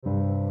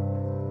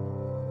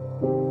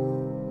My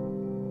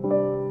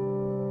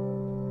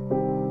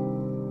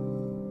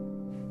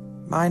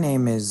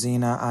name is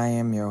Zena. I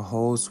am your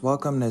host.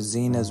 Welcome to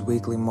Zena's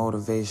Weekly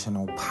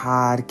Motivational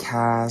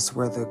Podcast,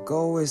 where the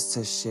goal is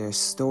to share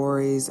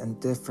stories and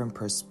different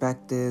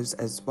perspectives,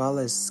 as well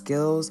as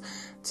skills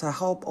to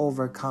help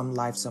overcome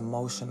life's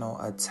emotional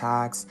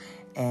attacks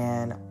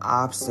and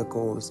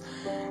obstacles.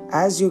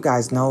 As you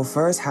guys know,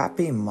 first,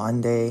 happy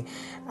Monday.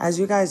 As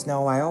you guys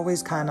know, I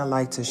always kind of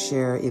like to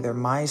share either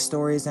my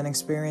stories and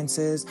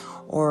experiences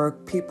or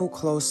people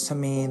close to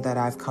me that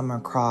I've come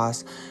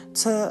across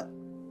to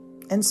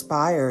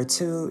inspire,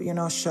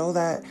 to, show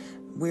that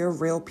we're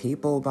real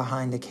people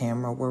behind the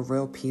camera. We're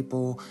real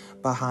people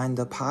behind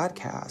the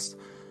podcast.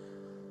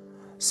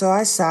 So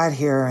I sat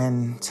here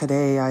and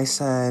today I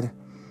said,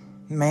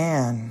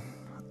 man,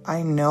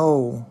 I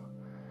know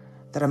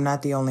that I'm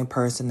not the only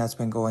person that's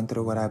been going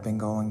through what I've been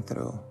going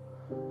through.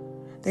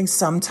 I think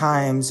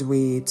sometimes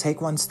we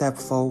take one step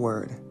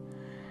forward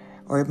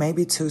or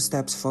maybe two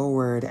steps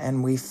forward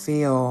and we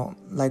feel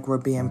like we're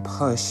being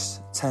pushed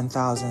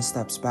 10,000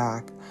 steps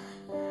back.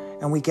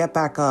 And we get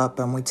back up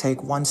and we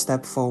take one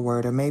step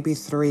forward, or maybe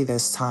three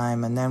this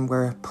time, and then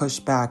we're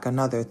pushed back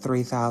another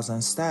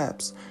 3,000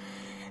 steps.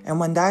 And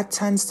when that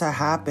tends to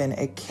happen,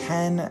 it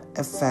can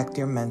affect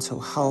your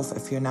mental health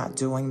if you're not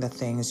doing the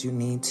things you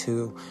need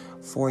to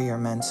for your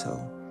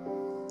mental.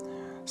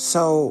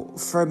 So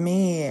for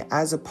me,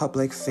 as a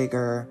public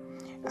figure,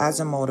 as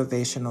a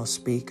motivational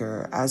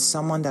speaker, as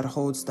someone that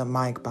holds the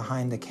mic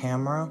behind the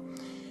camera,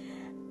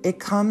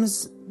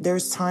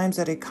 there's times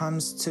that it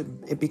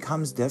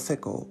becomes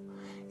difficult.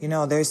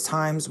 There's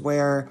times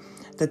where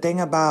the thing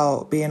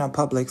about being a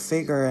public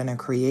figure and a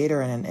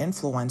creator and an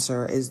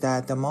influencer is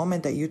that the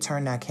moment that you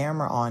turn that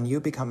camera on, you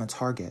become a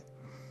target.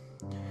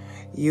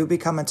 You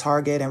become a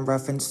target in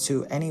reference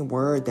to any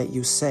word that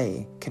you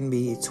say can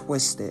be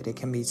twisted. It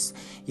can be, it's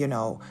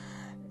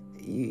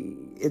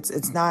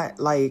not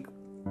like,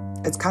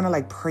 it's kind of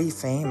like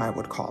pre-fame, I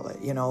would call it,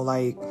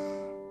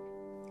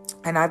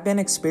 and I've been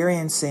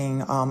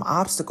experiencing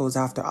obstacles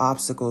after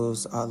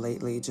obstacles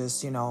lately,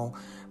 just,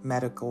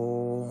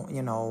 medical,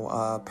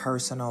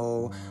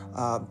 personal,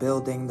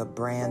 building the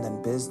brand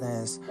and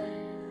business.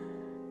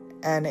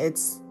 And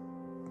it's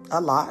a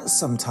lot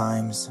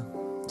sometimes.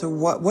 So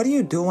what do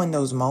you do in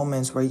those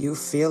moments where you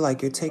feel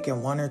like you're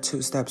taking one or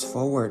two steps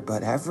forward,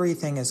 but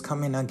everything is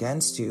coming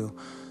against you?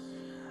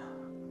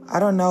 I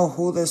don't know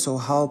who this will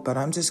help, but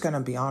I'm just going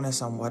to be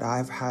honest on what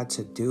I've had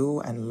to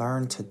do and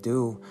learn to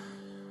do.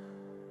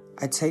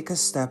 I take a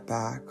step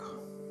back.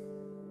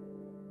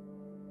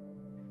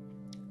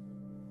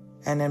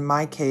 And in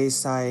my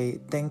case, I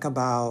think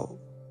about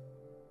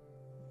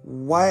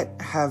what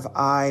have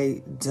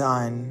I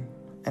done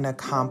and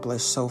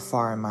accomplished so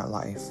far in my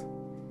life.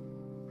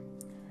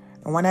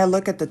 And when I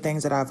look at the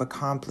things that I've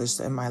accomplished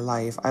in my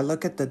life, I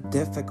look at the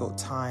difficult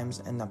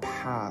times in the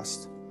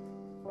past.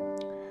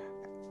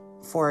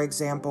 For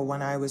example,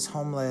 when I was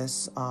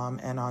homeless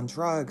and on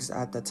drugs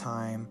at the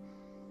time,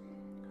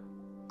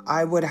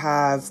 I would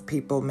have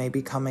people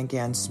maybe come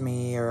against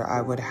me, or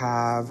I would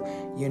have,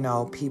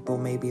 people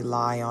maybe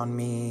lie on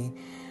me.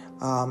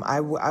 I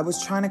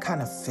was trying to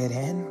kind of fit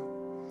in,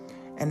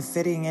 and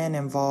fitting in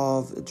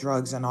involved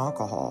drugs and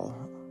alcohol.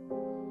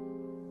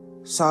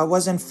 So I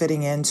wasn't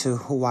fitting into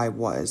who I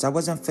was. I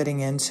wasn't fitting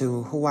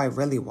into who I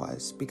really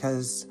was,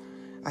 because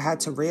I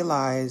had to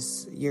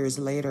realize years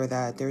later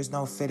that there's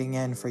no fitting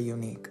in for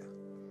unique.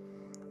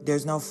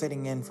 There's no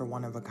fitting in for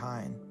one of a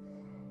kind.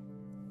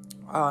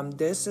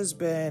 This has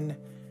been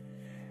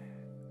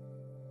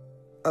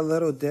a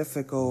little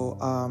difficult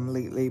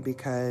lately,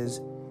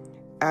 because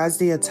as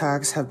the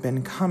attacks have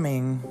been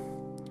coming,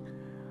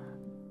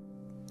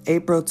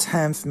 April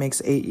 10th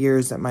makes 8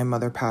 years that my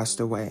mother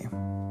passed away.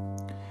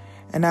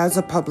 And as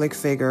a public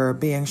figure,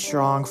 being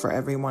strong for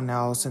everyone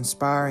else,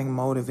 inspiring,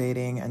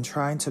 motivating, and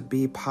trying to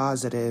be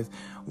positive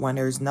when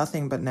there's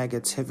nothing but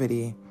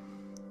negativity,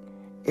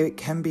 it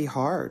can be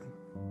hard.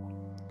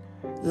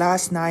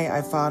 Last night,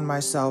 I found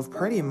myself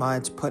pretty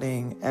much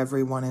putting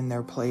everyone in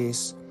their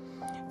place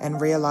and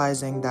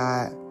realizing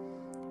that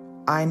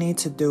I need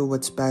to do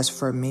what's best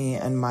for me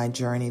and my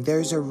journey.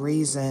 There's a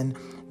reason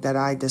that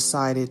I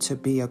decided to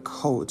be a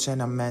coach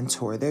and a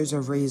mentor. There's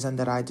a reason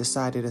that I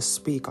decided to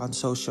speak on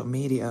social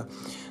media.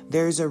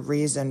 There's a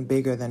reason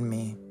bigger than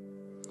me.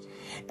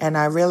 And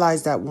I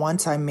realized that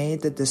once I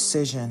made the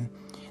decision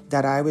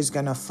that I was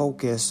going to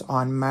focus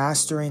on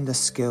mastering the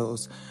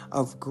skills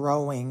of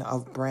growing,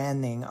 of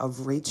branding,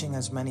 of reaching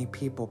as many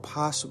people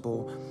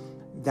possible,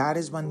 that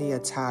is when the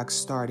attacks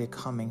started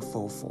coming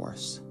full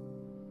force.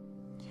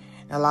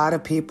 A lot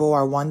of people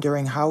are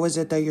wondering, how is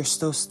it that you're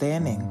still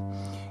standing?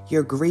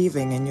 You're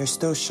grieving and you're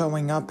still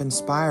showing up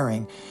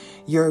inspiring.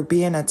 You're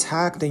being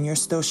attacked and you're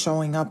still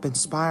showing up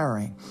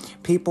inspiring.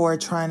 People are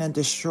trying to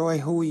destroy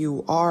who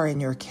you are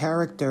and your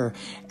character,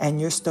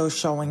 and you're still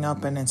showing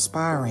up and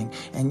inspiring,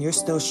 and you're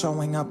still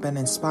showing up and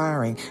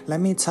inspiring. Let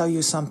me tell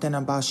you something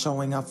about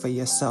showing up for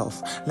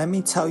yourself. Let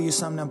me tell you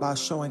something about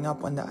showing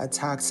up when the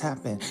attacks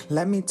happen.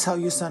 Let me tell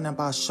you something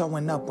about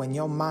showing up when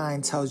your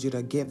mind tells you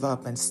to give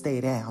up and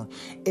stay down.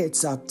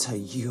 It's up to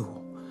you.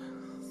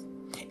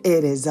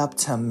 It is up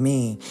to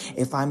me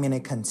if I'm going to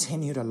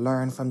continue to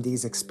learn from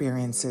these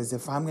experiences,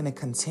 if I'm going to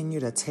continue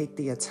to take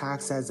the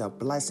attacks as a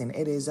blessing.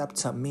 It is up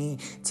to me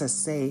to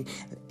say,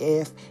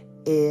 if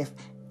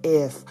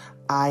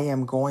I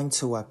am going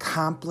to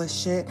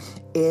accomplish it,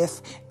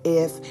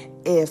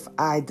 if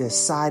I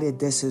decided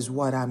this is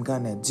what I'm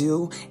going to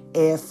do,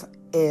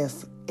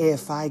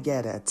 if I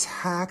get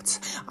attacked,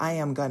 I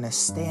am going to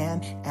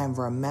stand and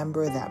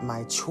remember that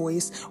my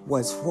choice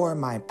was for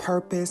my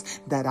purpose,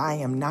 that I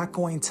am not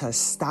going to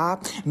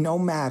stop no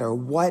matter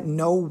what.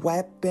 No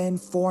weapon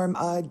formed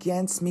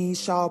against me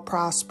shall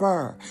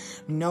prosper.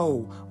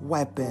 No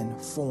weapon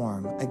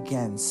formed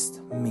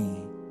against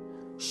me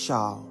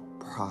shall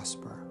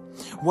prosper.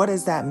 What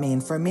does that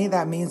mean? For me,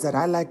 that means that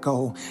I let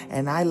go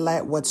and I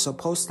let what's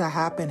supposed to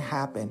happen,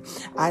 happen.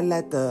 I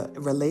let the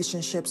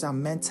relationships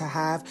I'm meant to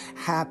have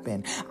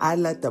happen. I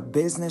let the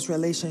business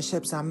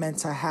relationships I'm meant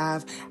to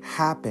have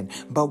happen.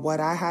 But what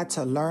I had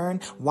to learn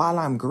while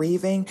I'm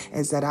grieving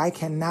is that I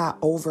cannot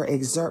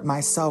overexert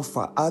myself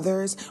for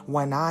others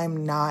when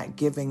I'm not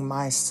giving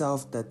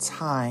myself the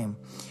time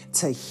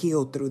to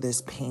heal through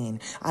this pain.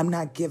 I'm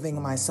not giving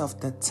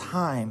myself the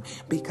time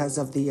because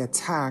of the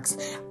attacks.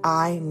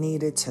 I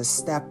needed to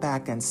step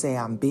back and say,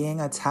 I'm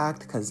being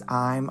attacked because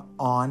I'm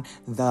on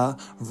the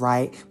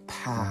right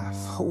path.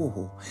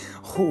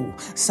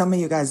 Some of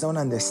you guys don't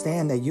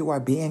understand that you are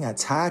being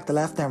attacked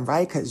left and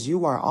right because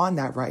you are on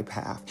that right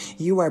path.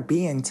 You are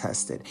being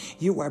tested.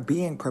 You are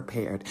being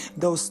prepared.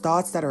 Those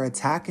thoughts that are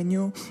attacking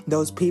you,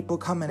 those people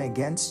coming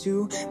against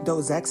you,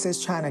 those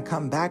exes trying to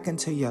come back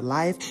into your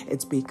life,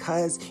 it's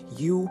because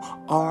you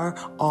are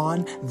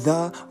on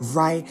the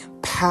right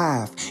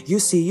path. You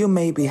see, you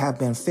maybe have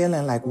been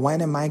feeling like,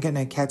 when am I going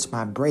to catch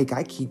my break?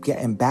 I keep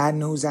getting bad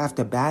news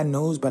after bad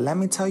news, but let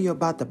me tell you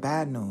about the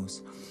bad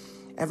news.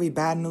 Every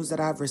bad news that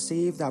I've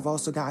received, I've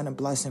also gotten a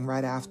blessing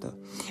right after.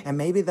 And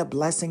maybe the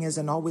blessing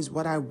isn't always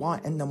what I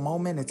want in the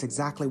moment. It's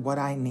exactly what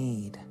I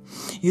need.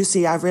 You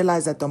see, I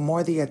realized that the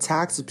more the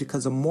attacks is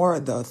because the more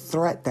the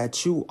threat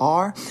that you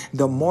are,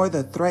 the more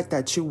the threat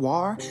that you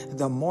are,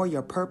 the more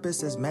your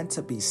purpose is meant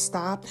to be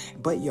stopped.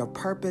 But your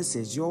purpose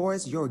is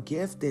yours. Your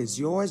gift is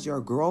yours.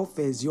 Your growth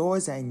is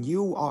yours. And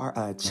you are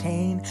a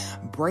chain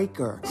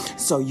breaker.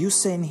 So you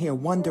sitting here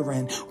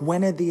wondering,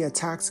 when are the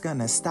attacks going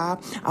to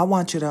stop? I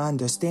want you to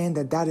understand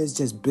that that is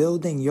just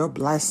building your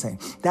blessing.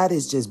 That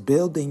is just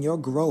building your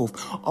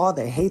growth. All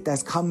the hate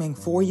that's coming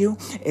for you,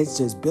 it's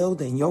just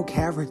building your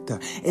character.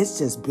 It's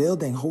just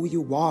building who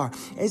you are.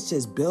 It's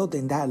just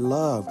building that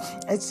love.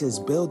 It's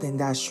just building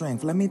that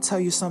strength. Let me tell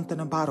you something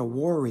about a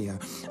warrior.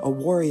 A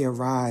warrior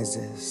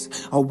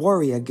rises. A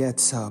warrior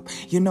gets up.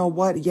 You know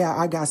what? Yeah,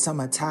 I got some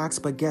attacks,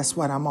 but guess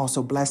what? I'm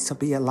also blessed to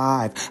be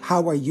alive.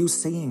 How are you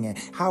seeing it?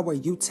 How are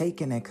you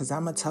taking it? Because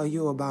I'm going to tell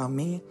you about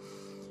me.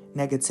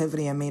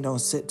 Negativity and me don't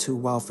sit too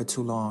well for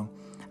too long.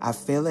 I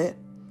feel it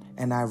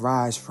and I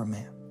rise from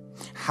it.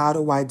 How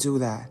do I do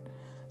that?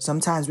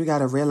 Sometimes we got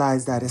to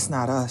realize that it's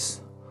not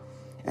us.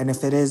 And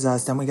if it is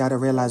us, then we got to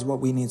realize what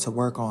we need to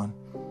work on.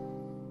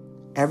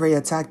 Every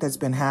attack that's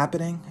been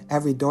happening,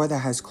 every door that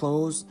has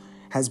closed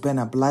has been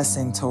a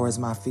blessing towards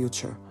my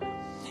future.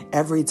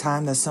 Every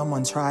time that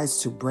someone tries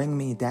to bring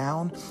me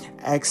down,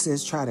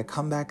 exes try to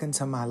come back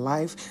into my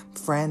life,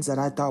 friends that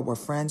I thought were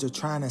friends are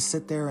trying to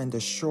sit there and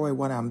destroy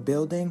what I'm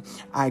building,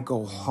 I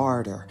go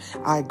harder.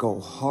 I go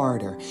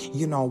harder.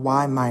 You know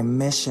why? My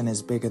mission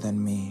is bigger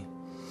than me.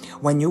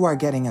 When you are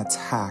getting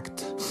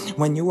attacked,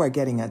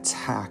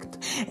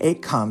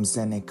 it comes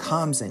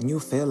and you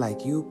feel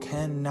like you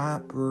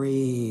cannot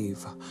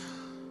breathe.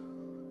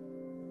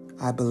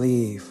 I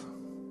believe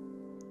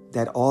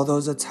that all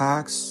those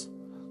attacks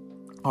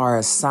are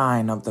a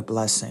sign of the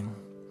blessing.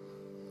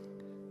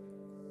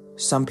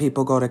 Some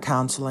people go to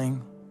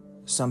counseling.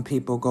 Some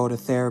people go to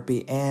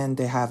therapy and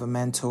they have a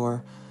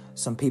mentor.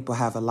 Some people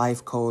have a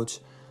life coach.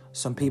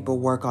 Some people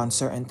work on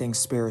certain things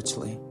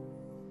spiritually.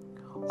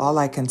 All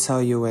I can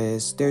tell you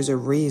is there's a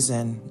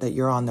reason that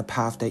you're on the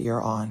path that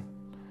you're on.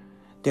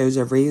 There's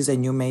a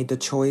reason you made the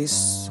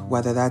choice,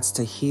 whether that's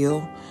to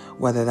heal,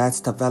 whether that's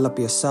to develop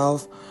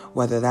yourself,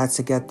 whether that's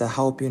to get the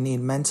help you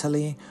need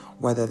mentally,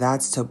 whether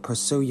that's to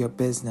pursue your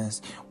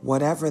business.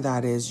 Whatever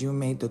that is, you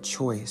made the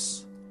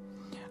choice.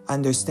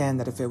 Understand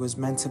that if it was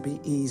meant to be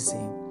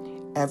easy,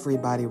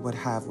 everybody would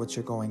have what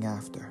you're going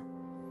after.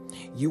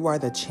 You are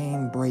the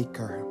chain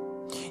breaker.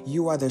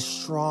 You are the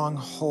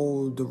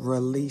stronghold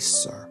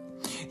releaser.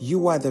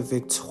 You are the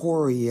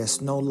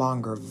victorious, no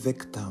longer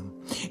victim.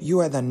 You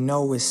are the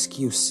no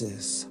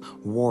excuses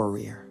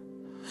warrior.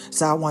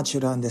 So I want you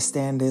to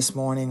understand this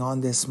morning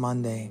on this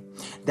Monday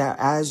that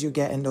as you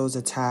get in those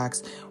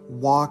attacks,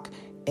 walk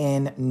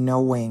in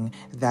knowing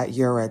that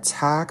your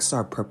attacks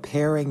are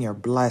preparing your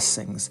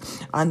blessings.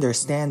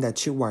 Understand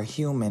that you are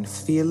human.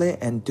 Feel it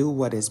and do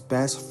what is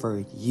best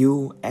for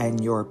you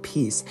and your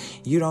peace.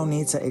 You don't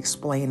need to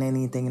explain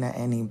anything to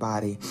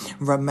anybody.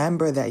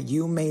 Remember that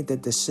you made the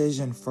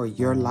decision for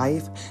your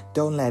life.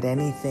 Don't let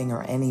anything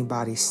or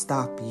anybody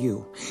stop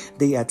you.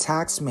 The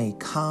attacks may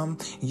come.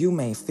 You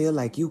may feel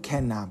like you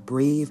cannot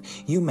breathe.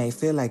 You may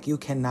feel like you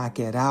cannot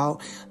get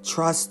out.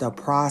 Trust the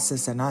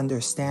process and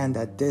understand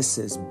that this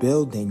is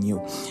building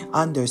you.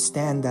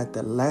 Understand that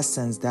the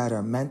lessons that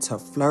are meant to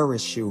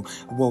flourish you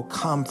will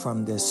come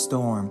from this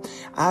storm.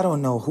 I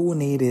don't know who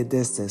needed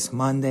this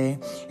Monday.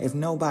 If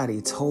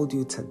nobody told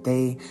you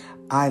today,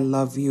 I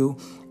love you,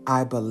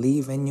 I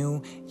believe in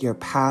you, your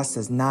past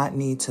does not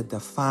need to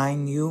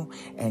define you,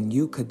 and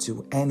you could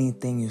do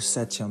anything you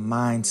set your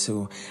mind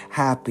to.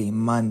 Happy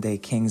Monday,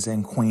 kings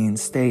and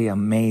queens. Stay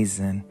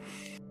amazing.